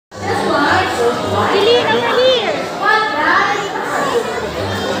Celine, over here. What, guys?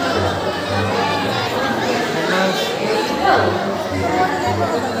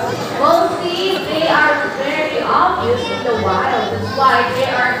 Well, see, they are very obvious in the wild. That's why they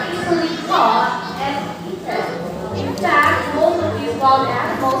are easily caught and eaten. In fact, most of these wild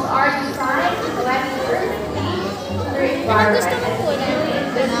animals are designed to blend perfectly to their environment and nearly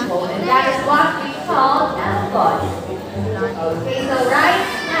invisible, and that is what we call camouflage. Okay, so right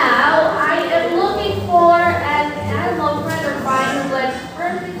now, I am looking for an animal friend of mine who blends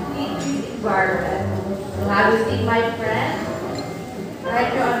perfectly to his environment. So have you seen my friend? Right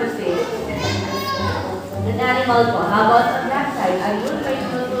here on the stage. An animal po. How about on that side? Ayun, may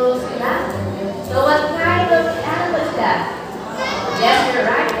noodles sila. So what kind of animal is that? Yes, you're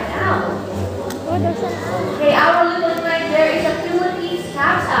right now. Okay, our little friend there is a Philippine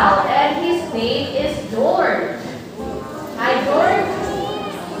snaps owl, and his name is George. Hi, George.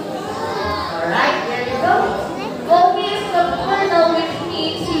 Alright, there you go. Well, he is nocturnal, which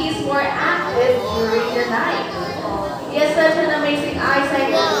means he is more active during the night. He has such an amazing eyesight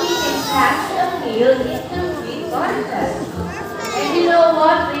that he can catch a meal in complete darkness. And you know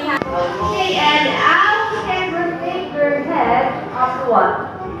what? We have okay, and owls can rotate their head up to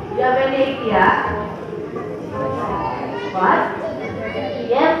what? Do you have any idea? What?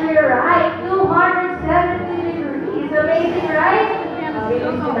 Yes, you're right. 270 degrees. Amazing, right?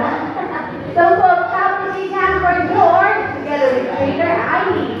 So folks, how to see hands for George together with trainer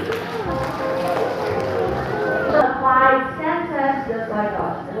Ivy. The 5 senses just like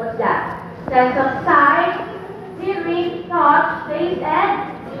us. What's that? Sense of sight, hearing, touch, taste,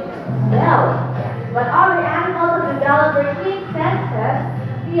 and smell. But other animals have developed their 5 senses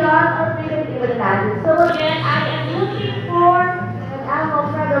beyond our freedom to even imagine. So again, I am looking for an animal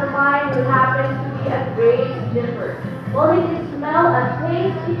friend of mine who happens to be a great sniffer. Well, he can smell and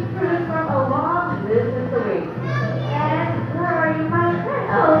taste each fruit from a long distance away. And where are you, my friend?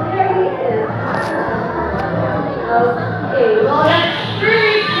 Oh, there he is. Okay, well, that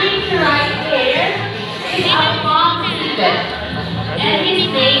first creature right there is a fox Subic. And his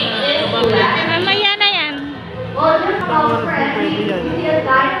name is Black. Mamaya na yan. Well, this our friend, he is a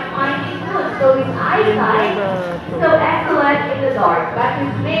guy of finding food, so his eyesight is so excellent in the dark. But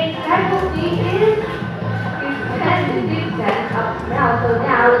his main specialty is his sensitive sense of smell. So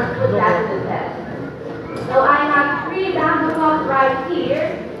now, let's put that to the test. So I have 3 bamboo pots right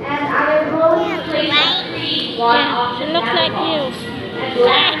here, and I am going to place one of the It looks like you. and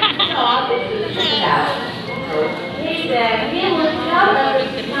Black dog is looking out. Okay, then he will shout at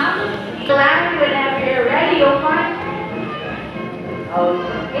the sound. Larry, whenever you're ready, you'll find.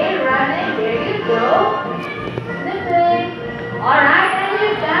 Okay, running. There you go. Sniffing. Alright, and you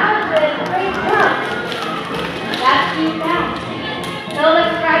found it. Great job. That's 2 pounds. So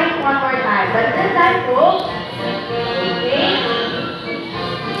let's try it one more time. But this time, folks. Okay.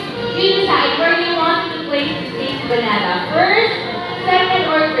 You decide where you want to place this banana. First, second,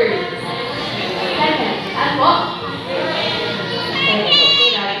 or third? Second. And what? Second.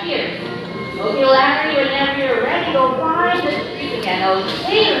 Okay, right here. Okay, Larry, whenever you're ready, go find the street again.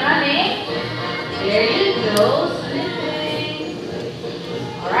 Okay, running. There you go. Sniffing.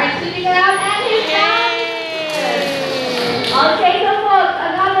 Alright, sniffing around, and you found it. Okay, so folks,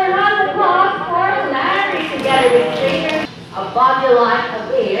 another round of applause for Larry together with trainer. A body like a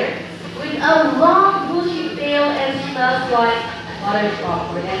bear with a long bushy tail and smells like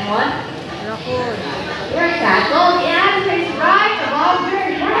butterscotch. With anyone? Your cat. Well, the answer is right above your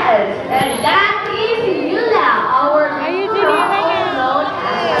head. And that is Yula, our known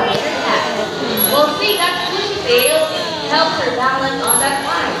as a bear cat. Well, see, that bushy tail helps her balance on that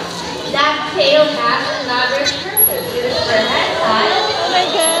line. That tail has another purpose. It is for head side. Oh my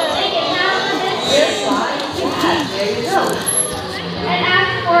God. Make it happen and your side. Yeah, there you go. And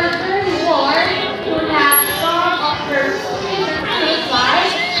as for Dirty Ward, who has some of her favorite fruit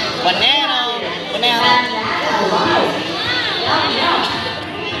like Banana. Wow. Yum, yum.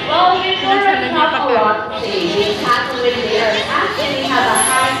 Well, before we talk a lot today, we tackle when they are active, they have a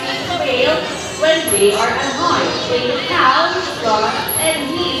high tail when they are annoyed. They howl, run, and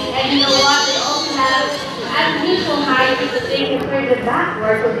leave. And you know what? They also have unusual height because they can turn it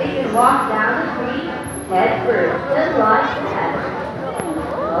backward so they can walk down the tree head first, just like that.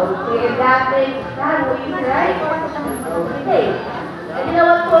 Okay, and that makes traveling, right? Okay. And you know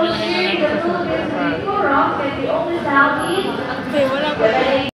what, folks? Here in the Philippines, the two rocks can be only found in Palawan,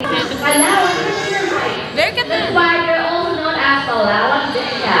 right? That's why they're also known as Palawan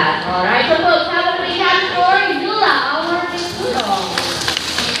Bear Cat. Alright, so folks, have a big hand for Yula, our turtle.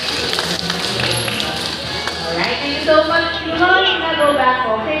 Alright, thank you so much, Yula. I'm gonna go back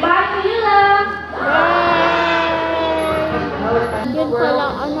home. Say bye to Yula.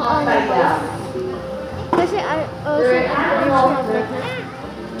 upside down. Kasi, They're animals.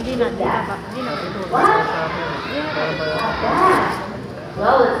 hindi na tutulog. What? Not bad.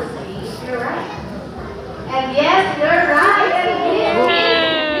 Well, let's see. You're right. And yes, you're right. And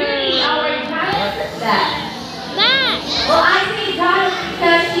this is our giant bat. Well, I say giant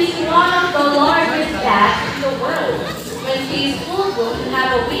because she's one of the largest bats in the world. When she's full grown, she has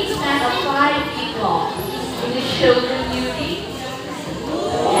a wingspan of 5 feet long. It is children beauty.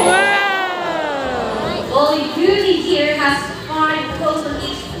 Well, beauty here has 5 toes on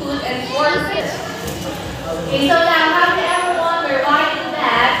each foot and 4 fists. Okay, so now have you ever wondered why do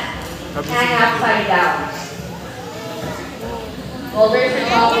bats hang upside down? Well, there's a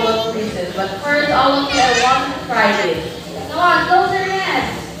couple of reasons, but first, all of you, I want to try this. Come on, close your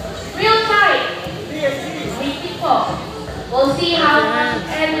hands. Real tight. Make it pop. We'll see how much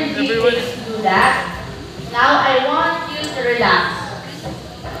energy it takes to do that. Now, I want you to relax.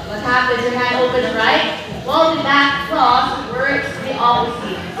 What happens? Your hand opens, right? Well, the back claws works the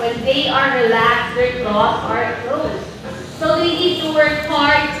opposite. When they are relaxed, their claws are closed. So they need to work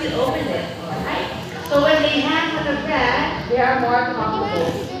hard to open it. Alright? So when they hang on the ground, they are more comfortable.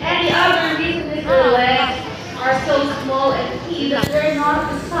 And the other reason is their legs are so small and feet that they're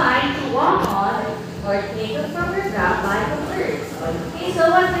not designed to walk on or take it from the ground like a bird. Okay, so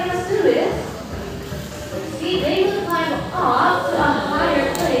what they must do is, see, they will climb up to a higher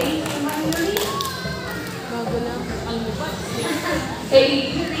place.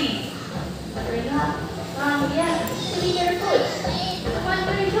 Hey, beauty. Bring up. Yes. Clean your foot. Come on,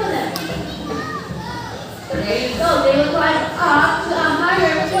 where you go then? There you go. They will climb up to a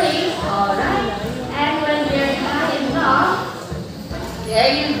higher place. Alright. And when they're high enough,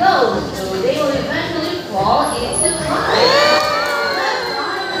 there you go. So they will eventually fall into life.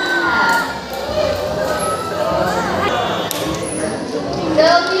 So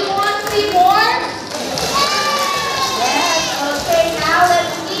do you want to see more? Yes, okay, now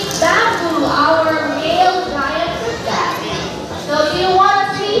let's meet Bamboo, our male giant bat. So do you want to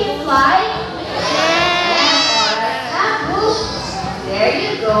see him fly? Yes. Alright, Bamboo. There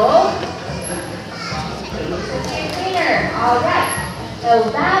you go. Cleaner. Alright. So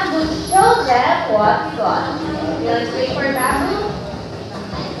Bamboo, show them what you got. Let's wait for Bamboo.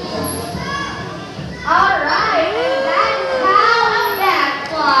 Alright, and that is how a bat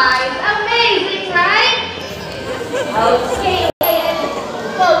flies. Amazing, right? Okay,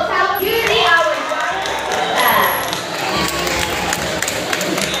 so tell Beauty our giant bat.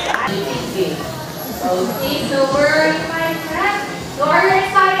 Okay, so where are you, my friend? So are you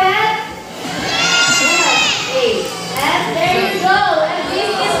excited? Yes. Okay, and there you go. And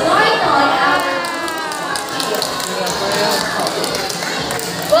this is Noinoy, our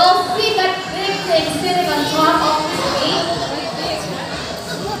well, see that big thing sitting on top of the tree?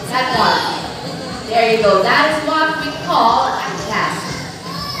 That one. There you go. That is what we call a cast.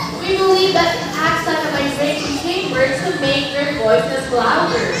 We believe that it acts like a vibrating chamber to make their voices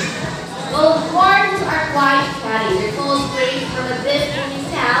louder. Well, horns are quite catty. Their calls range from a distant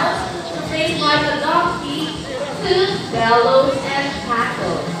sound to raise like a donkey to bellows and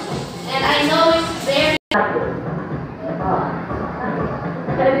cackles. And I know it's very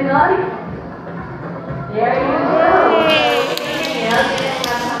everybody? There you go.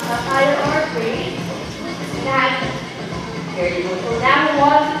 There you go. So now who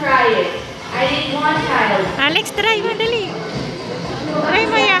wants to try it? I need one child. Alex, try mo, dali. Try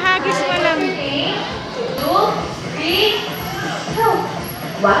mo, hagis mo lang. 2, 3, go.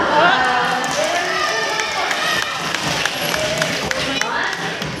 Wow.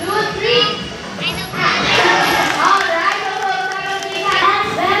 1, 2, 3.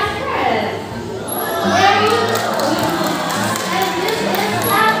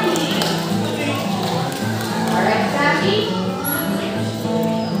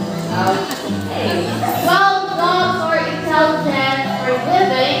 Okay. Well, dogs are intelligent,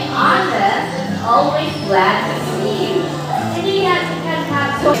 forgiving, honest, and always glad to see you. And he can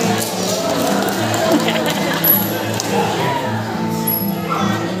have so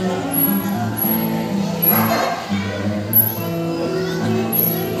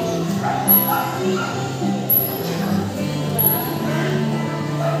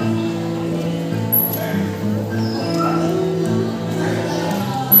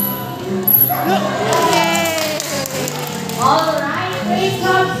alright, great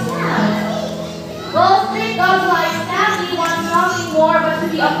job, Sam. Well, street dogs like Sammy want nothing more but to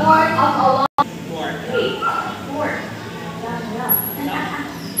be a part of a long Wait, 4.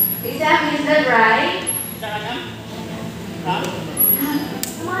 Hey, Sammy, is that right?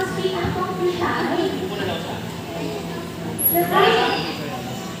 Come on, speak up, don't be shy. Is that right?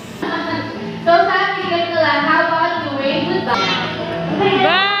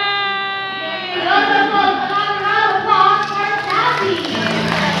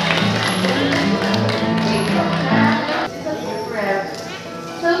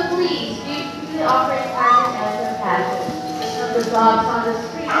 dogs on the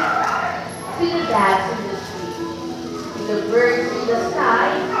street, to the dads in the street, to the birds in the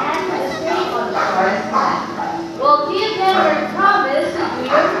sky, and to the snake on the shorest mat. Well, give them your promise to do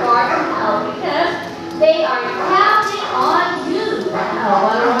your part to help because they are counting on you. Now,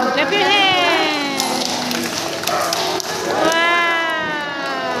 what are Clap your hands. So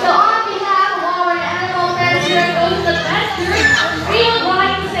Wow. on behalf of all our animal friends here at Ghost Adventures, we would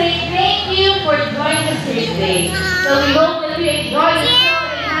like to say thank you for joining us here today. So we hope that you enjoy the show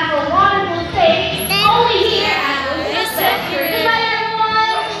and have a wonderful day only here at Ghost Adventures. Goodbye,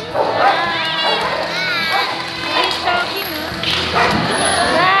 everyone! Nice talking, huh?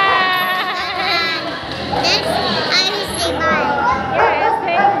 Next, I will say bye. Yeah,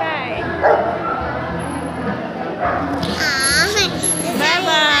 saying bye.